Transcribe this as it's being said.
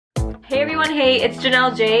everyone, hey, it's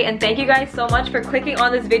Janelle Jayy, and thank you guys so much for clicking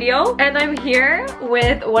on this video. And I'm here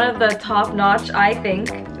with one of the top-notch, I think,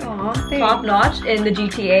 top-notch in the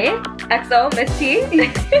GTA,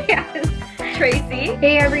 XOMISSTEE. Yes. Tracy.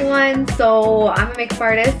 Hey everyone, so I'm a makeup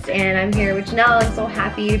artist and I'm here with Janelle. I'm so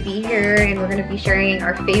happy to be here, and we're going to be sharing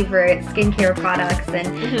our favorite skincare products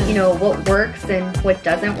and you know, what works and what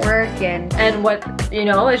doesn't work, and what, you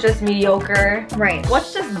know, is just mediocre. Right.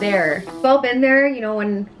 What's just there. We've all been there, you know,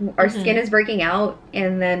 when our skin is breaking out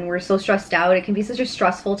and then we're so stressed out. It can be such a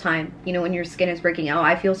stressful time, you know, when your skin is breaking out.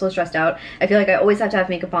 I feel so stressed out. I feel like I always have to have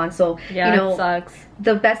makeup on, so yeah, you know, it sucks.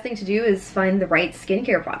 The best thing to do is find the right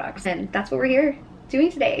skincare products, and that's what we're here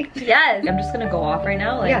doing today. Yes. I'm just gonna go off right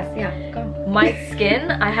now. Like, yes, yeah, go. My skin,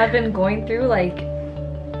 I have been going through like,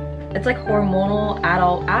 it's like hormonal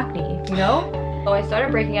adult acne, you know? So I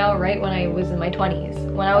started breaking out right when I was in my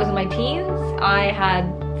 20s. When I was in my teens, I had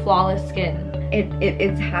flawless skin.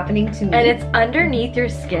 It's happening to me. And it's underneath your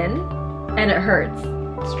skin, and it hurts.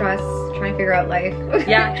 Stress, trying to figure out life.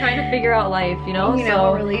 Yeah, trying to figure out life, you know? You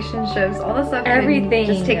know, relationships, all that stuff. Everything.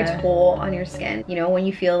 Can just take a toll on your skin. You know, when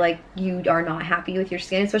you feel like you are not happy with your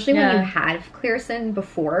skin, especially when you had clear skin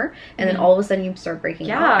before, and then all of a sudden you start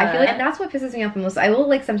breaking out. I feel like that's what pisses me off the most. I will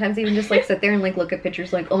like sometimes even just like sit there and like look at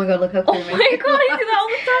pictures like, oh my god, look how clear my skin is. Oh my god, I do that all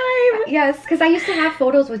the time. Yes, because I used to have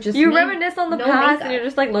photos with just you reminisce on the past makeup. And you're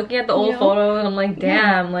just like looking at the old photos, and I'm like,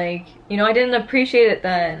 damn, like, you know, I didn't appreciate it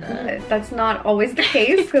then. That's not always the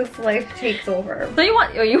case because life takes over. So you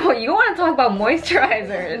want to talk about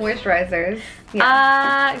moisturizers? Moisturizers.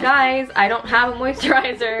 Yeah. Guys, I don't have a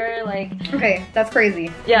moisturizer. Like, okay, that's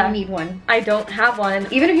crazy. Yeah, you need one. I don't have one.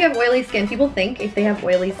 Even if you have oily skin, people think if they have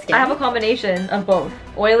oily skin. I have a combination of both,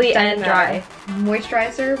 oily and dry.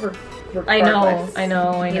 Moisturizer. Regardless. I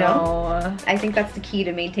know. I think that's the key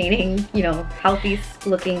to maintaining, you know, healthy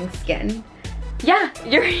looking skin. Yeah,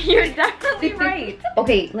 you're definitely right.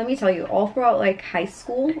 Okay, let me tell you, all throughout like high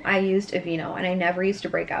school, I used Aveeno, and I never used to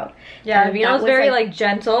break out. Yeah, Aveeno's very like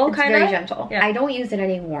gentle, kind of. Very gentle. Yeah. I don't use it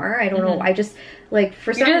anymore. I don't know. I just like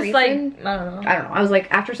for some reason, like, I don't know. I was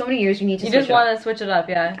like, after so many years, you need to. You just want to switch it up,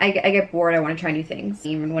 yeah. I get bored. I want to try new things,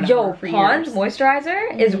 even when I'm for Pond's years.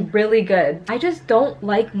 moisturizer is really good. I just don't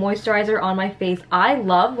like moisturizer on my face. I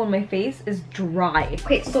love when my face is dry.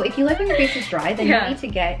 Okay, so if you like when your face is dry, then you need to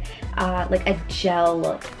get like a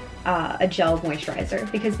gel moisturizer,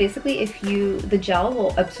 because basically the gel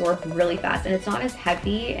will absorb really fast, and it's not as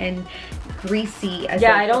heavy and greasy as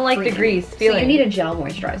I don't like the grease feeling. So you need a gel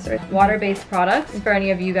moisturizer. Water-based products for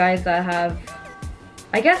any of you guys that have,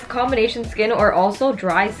 I guess, combination skin or also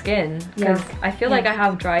dry skin, because I feel like I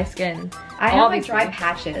have dry skin. I have like dry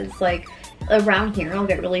patches, like around here it'll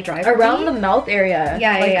get really dry around the mouth area.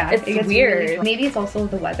 It's weird. Really, maybe it's also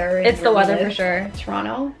the weather. It's the weather for sure.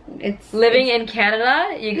 Toronto. It's living in Canada.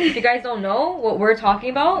 If you guys don't know what we're talking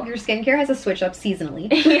about, your skincare has to switch up seasonally.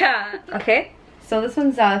 Yeah. Okay. So this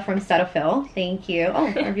one's from Cetaphil. Thank you.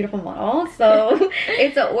 Oh, our beautiful model. So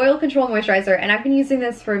it's an oil control moisturizer, and I've been using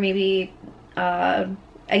this for maybe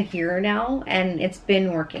a year now, and it's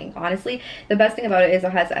been working. Honestly, the best thing about it is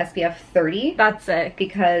it has SPF 30. That's it,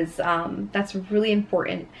 because that's really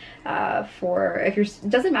important for if you're. It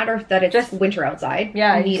doesn't matter if that it's just winter outside.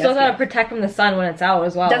 Yeah, you still gotta protect from the sun when it's out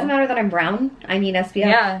as well. Doesn't matter that I'm brown. I need SPF.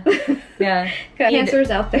 Yeah, yeah. Cancers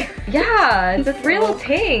out there. Yeah, it's a real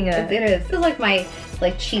thing. It is. This is like my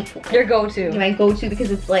cheap one. Your go-to. My go-to, because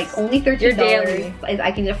it's like only $13. Your daily.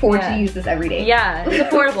 I can afford to use this every day. Yeah, it's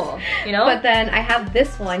affordable, you know? But then I have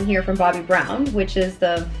this one here from Bobbi Brown, which is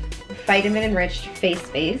the vitamin enriched face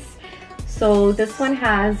base. So this one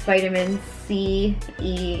has vitamin C,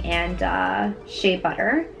 E, and shea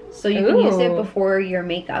butter. So you can use it before your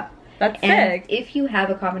makeup. That's sick. If you have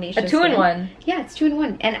a combination, a two-in-one. Yeah, it's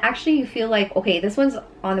 2-in-1. And actually you feel like, okay, this one's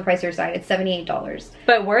on the pricier side. It's $78.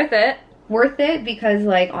 But worth it. Worth it, because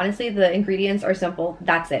like honestly the ingredients are simple.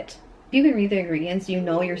 That's it. If you can read the ingredients, you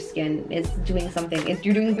know your skin is doing something.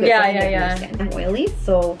 You're doing good stuff with your skin. I'm oily,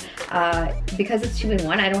 so because it's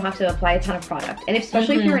 2-in-1, I don't have to apply a ton of product. And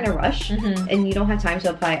especially if you're in a rush and you don't have time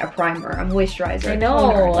to apply a primer, a moisturizer, I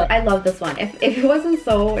know. I love this one. If it wasn't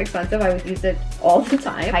so expensive, I would use it all the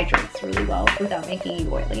time. It hydrates really well without making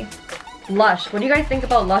you oily. Lush. What do you guys think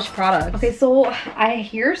about Lush products? Okay, so I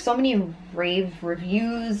hear so many rave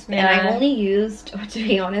reviews, and I've only used, to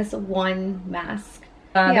be honest, one mask.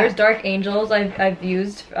 There's Dark Angels I've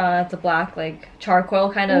used. It's a black like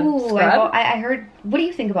charcoal kind of scrub. I heard. What do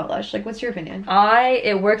you think about Lush? Like, what's your opinion?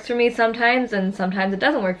 It works for me sometimes, and sometimes it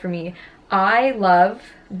doesn't work for me. I love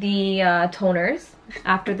the toners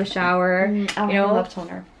after the shower. You know, I love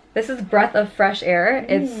toner. This is Breath of Fresh Air.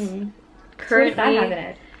 It's currently. So what does that have in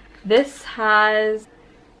it? This has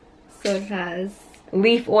So it has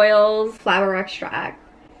leaf oils, flower extract,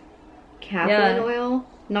 capulin oil.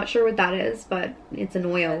 Not sure what that is, but it's an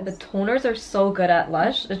oil. The toners are so good at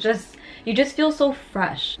Lush. It's just, you just feel so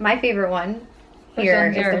fresh. My favorite one here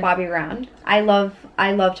is the Bobbi Brown. I love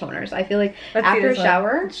toners. I feel like after a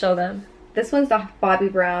shower, show them. This one's the Bobbi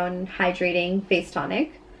Brown Hydrating Face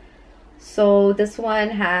Tonic. So this one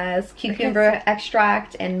has cucumber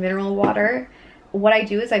extract and mineral water. What I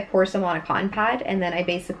do is I pour some on a cotton pad and then I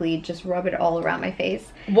basically just rub it all around my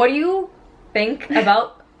face. What do you think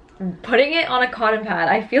about putting it on a cotton pad?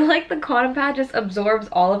 I feel like the cotton pad just absorbs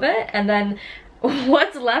all of it, and then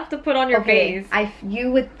what's left to put on your face?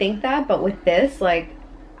 You would think that, but with this, like,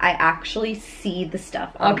 I actually see the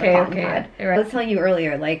stuff on the cotton pad. Right. I was telling you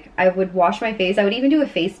earlier, like, I would wash my face. I would even do a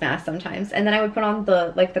face mask sometimes, and then I would put on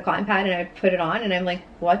the cotton pad and I'd put it on, and I'm like,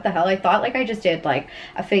 what the hell? I thought like I just did like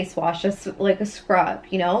a face wash, just like a scrub,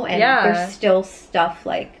 you know? And there's still stuff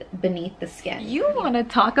like beneath the skin. You want to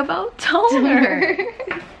talk about toner?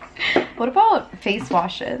 What about face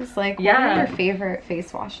washes? Like, what are your favorite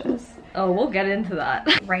face washes? Oh, we'll get into that.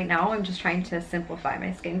 Right now, I'm just trying to simplify my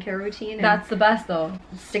skincare routine. And that's the best, though.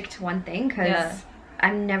 Stick to one thing, because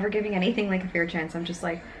I'm never giving anything like a fair chance. I'm just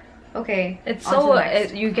like, okay. It's so,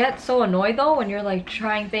 you get so annoyed though when you're like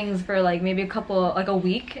trying things for like maybe a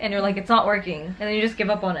week, and you're like, it's not working, and then you just give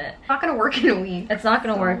up on it. It's not gonna work in a week. It's not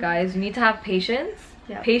gonna work, guys. You need to have patience.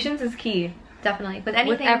 Patience is key. Definitely. With anything.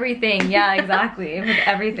 With everything. Yeah, exactly. With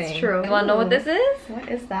everything. It's true. You want to know what this is? What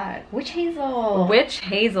is that? Witch hazel. Witch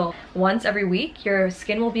hazel. Once every week, your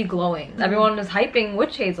skin will be glowing. Everyone is hyping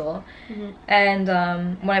witch hazel. And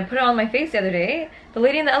when I put it on my face the other day, the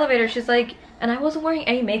lady in the elevator, she's like, and I wasn't wearing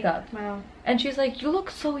any makeup. Wow. And she's like, you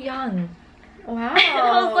look so young. Wow. And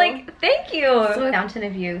I was like, thank you. So Fountain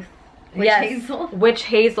of Youth. Witch hazel. Witch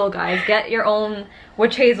hazel, guys. Get your own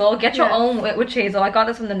witch hazel. Get your own witch hazel. I got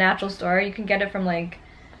this from the natural store. You can get it from like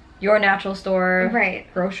your natural store,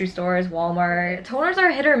 grocery stores, Walmart. Toners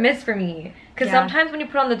are hit or miss for me, because sometimes when you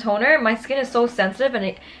put on the toner, my skin is so sensitive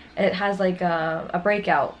and it has like a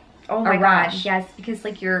breakout. Oh my gosh, yes, because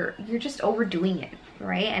like you're just overdoing it,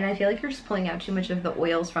 right? And I feel like you're just pulling out too much of the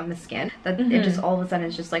oils from the skin, that it just all of a sudden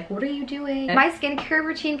is just like, what are you doing? My skincare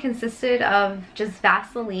routine consisted of just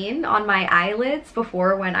Vaseline on my eyelids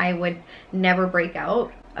before, when I would never break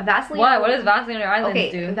out. Vaseline. What does Vaseline on your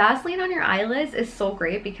eyelids do? Vaseline on your eyelids is so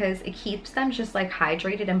great because it keeps them just like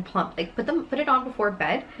hydrated and plump. Like put it on before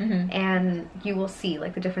bed, and you will see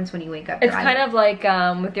like the difference when you wake up. It's kind of like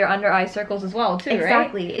with your under eye circles as well too,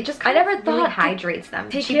 exactly. Right? It just kind of really hydrates them.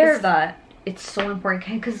 Take care of that. It's so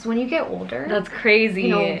important because when you get older, that's crazy. You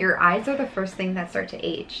know, your eyes are the first thing that start to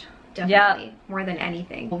age. Definitely, more than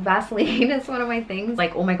anything. Vaseline is one of my things.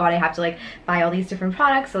 Like, oh my god, I have to like buy all these different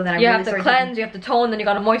products, so then you have to cleanse, you have to tone, then you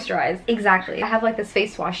gotta moisturize. Exactly. I have like this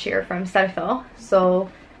face wash here from Cetaphil. So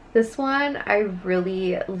this one I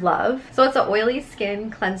really love. So it's an oily skin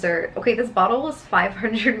cleanser. Okay, this bottle was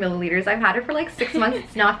 500 milliliters. I've had it for like 6 months.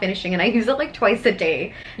 It's not finishing, and I use it like twice a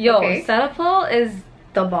day. Yo, Cetaphil is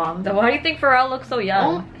the bomb. Why do you think Pharrell looks so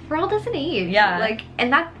young? Pharrell doesn't age. Yeah. Like,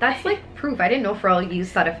 and that's like proof. I didn't know Pharrell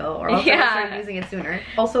used Cetaphil, or else I would start using it sooner.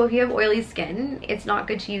 Also, if you have oily skin, it's not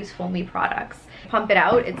good to use foamy products. Pump it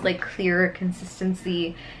out, it's like clear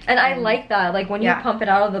consistency. And I like that. Like when you pump it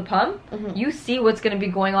out of the pump, you see what's gonna be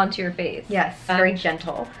going onto your face. Yes, very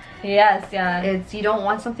gentle. Yes, You don't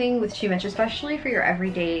want something with too much, especially for your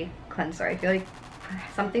everyday cleanser. I feel like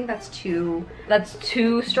something that's too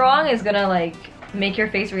strong is gonna like make your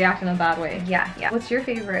face react in a bad way. Yeah. What's your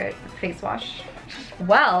favorite face wash?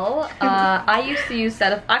 Well, I used to use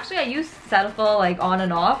Cetaphil. Actually, I used Cetaphil like on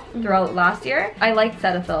and off throughout last year. I liked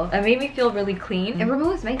Cetaphil. It made me feel really clean. It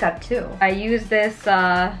removes makeup too. I use this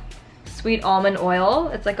sweet almond oil.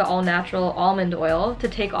 It's like an all-natural almond oil to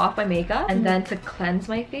take off my makeup. And then to cleanse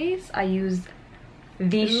my face, I use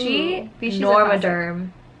Vichy Normaderm.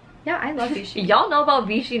 Yeah, I love Vichy. Y'all know about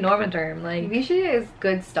Vichy Normaderm. Like, Vichy is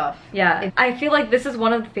good stuff. Yeah. I feel like this is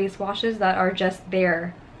one of the face washes that are just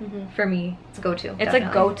there for me. It's a go-to. It's a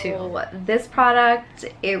go-to. So this product,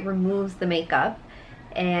 it removes the makeup.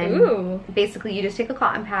 And basically you just take a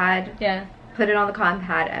cotton pad. Yeah. Put it on the cotton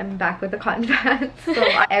pad. I'm back with the cotton pad. So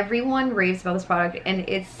everyone raves about this product, and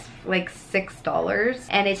it's like $6.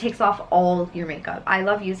 And it takes off all your makeup. I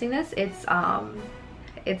love using this.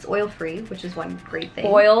 It's oil-free, which is one great thing.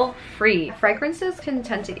 Oil-free. Fragrances can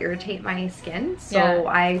tend to irritate my skin, so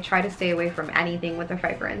I try to stay away from anything with a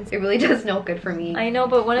fragrance. It really does no good for me. I know,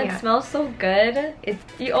 but when it smells so good,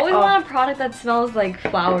 you always want a product that smells like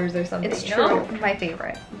flowers or something. It's true. My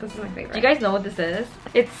favorite. This is my favorite. Do you guys know what this is?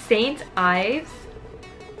 It's St. Ives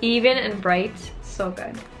Even and Bright So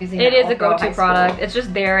good. It is a go-to product. It's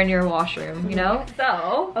just there in your washroom, you know?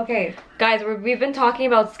 So, okay. Guys, we've been talking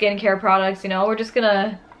about skincare products, you know? We're just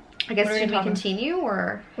gonna... I guess, should we continue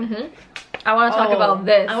or? I want to talk about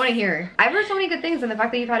this. I want to hear. I've heard so many good things, and the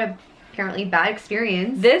fact that you've had a apparently bad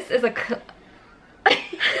experience. This is a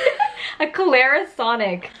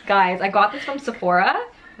Clarisonic, guys. I got this from Sephora.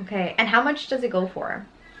 Okay, and how much does it go for?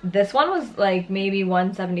 This one was like maybe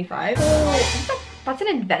 $175. Oh, that's an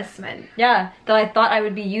investment. Yeah, that I thought I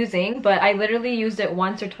would be using, but I literally used it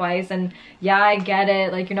once or twice, and yeah, I get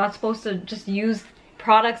it. Like, you're not supposed to just use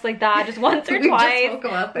products like that just once or twice.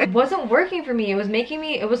 It wasn't working for me. It was making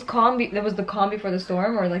me, it was calm. It was the calm before the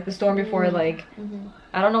storm, or like the storm before like,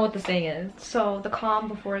 I don't know what the saying is. So the calm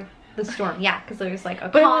before the storm. Yeah, because there's like a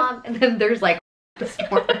calm and then there's like the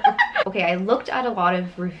storm. Okay, I looked at a lot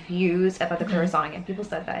of reviews about the Clarisonic, and people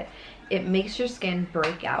said that it makes your skin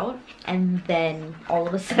break out, and then all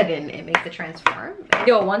of a sudden it makes it transform.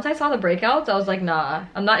 Yo, once I saw the breakouts, I was like, nah,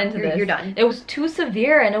 I'm not into this. You're done. It was too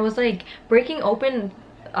severe, and it was like breaking open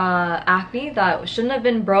acne that shouldn't have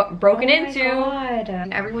been broken into. God.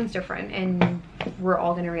 Everyone's different, and we're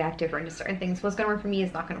all gonna react different to certain things. What's gonna work for me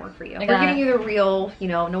is not gonna work for you. We're getting you the real, you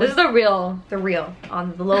know. This is the real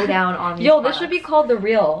on the lowdown on these Yo, products. this should be called The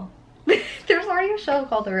Real. There's already a show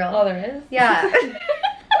called The Real. Oh, there is? Yeah.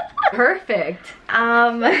 Perfect.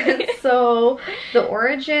 So the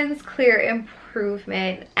Origins Clear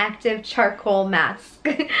Improvement Active Charcoal Mask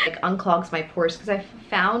like unclogs my pores, because I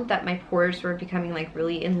found that my pores were becoming like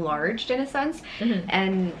really enlarged in a sense,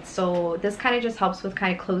 and so this kind of just helps with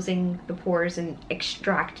kind of closing the pores and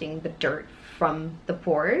extracting the dirt from the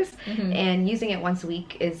pores, and using it once a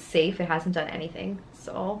week is safe. It hasn't done anything.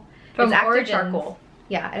 So it's active charcoal.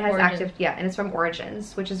 Yeah, it has active, and it's from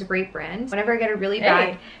Origins, which is a great brand. Whenever I get a really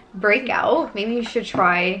bad breakout, maybe you should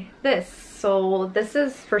try this. So this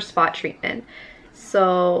is for spot treatment.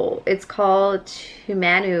 So it's called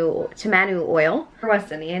Tamanu oil for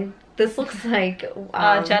West Indian. This looks like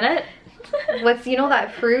Janet? What's, you know,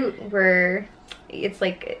 that fruit where it's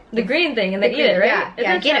like the green thing and they eat it, right?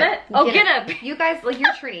 Yeah, Guinnep. Oh, Guinnep. You guys, like,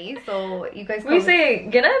 you're Trini, so you guys we say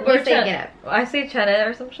Guinnep or say Guinnep. I say Chenet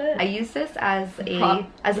or some shit. I use this as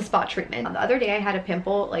a spot treatment. The other day I had a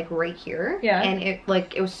pimple like right here, and it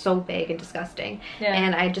was so big and disgusting,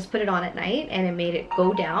 and I just put it on at night and it made it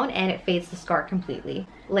go down, and it fades the scar completely.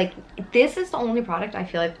 Like, this is the only product I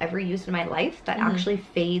feel I've ever used in my life that actually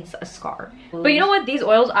fades a scar. But you know what? These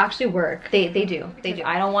oils actually work. They do. They do.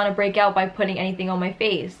 I don't want to break out by putting anything on my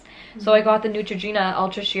face. So I got the Neutrogena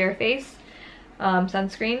Ultra Sheer Face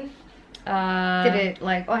sunscreen. Did it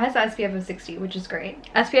like, it has SPF of 60, which is great.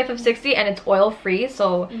 SPF of 60, and it's oil free,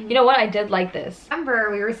 so you know what, I did like this.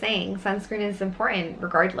 Remember we were saying sunscreen is important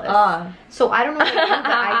regardless. So I don't know what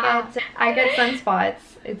I do, but I get sunspots.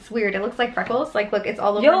 It's weird. It looks like freckles. Like, look, it's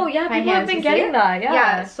all over my hands. People have been getting that.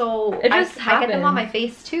 Yeah, so it just I get them on my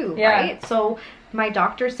face too, right? So my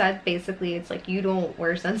doctor said basically it's like, you don't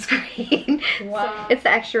wear sunscreen. Wow. So it's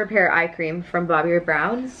the Extra Repair Eye Cream from Bobbi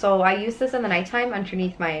Brown. So I use this in the nighttime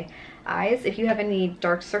underneath my eyes. If you have any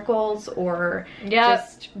dark circles or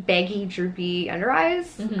just baggy, droopy under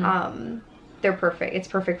eyes, they're perfect. It's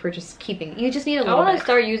perfect for just keeping. You just need a little bit. I want to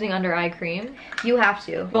start using under eye cream. You have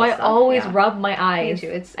to. But I always rub my eyes. Me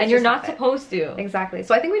too. It's and you're not supposed to. Exactly.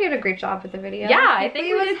 So I think we did a great job with the video. Yeah, I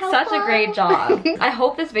think we did such a great job. I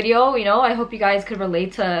hope this video, you know, I hope you guys could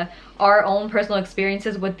relate to our own personal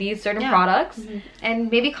experiences with these certain products.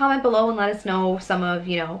 And maybe comment below and let us know some of,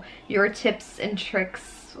 you know, your tips and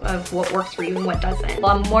tricks of what works for you and what doesn't.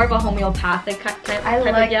 Well, I'm more of a homeopathic type. I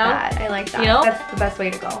like that. I like that. You know? That's the best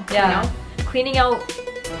way to go. Yeah. You know? Cleaning out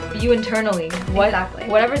you internally. Exactly.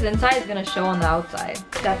 Whatever's inside is gonna show on the outside.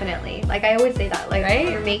 Definitely. Like, I always say that. Like,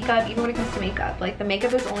 your makeup, even when it comes to makeup, like, the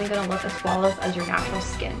makeup is only gonna look as flawless as your natural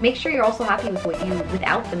skin. Make sure you're also happy with what you,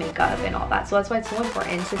 without the makeup and all that. So that's why it's so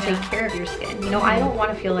important to take care of your skin. You know, I don't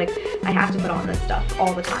want to feel like I have to put on this stuff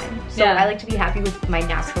all the time. So I like to be happy with my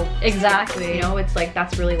natural skin. You know, it's like,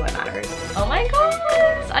 that's really what matters. Oh my gosh.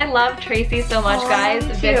 I love Tracy so much, guys.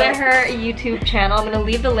 Visit her YouTube channel. I'm gonna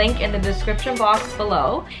leave the link in the description box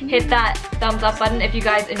below. Hit that thumbs up button if you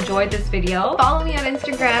guys enjoyed this video. Follow me on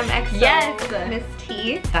Instagram,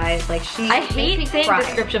 XOMISSTEE. Guys, like, I hate saying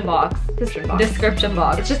description box. Description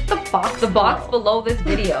box. It's just the box. The box below this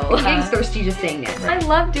video. I'm getting thirsty just saying it. I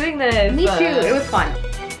love doing this. Me too. It was fun.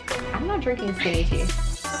 I'm not drinking skinny tea.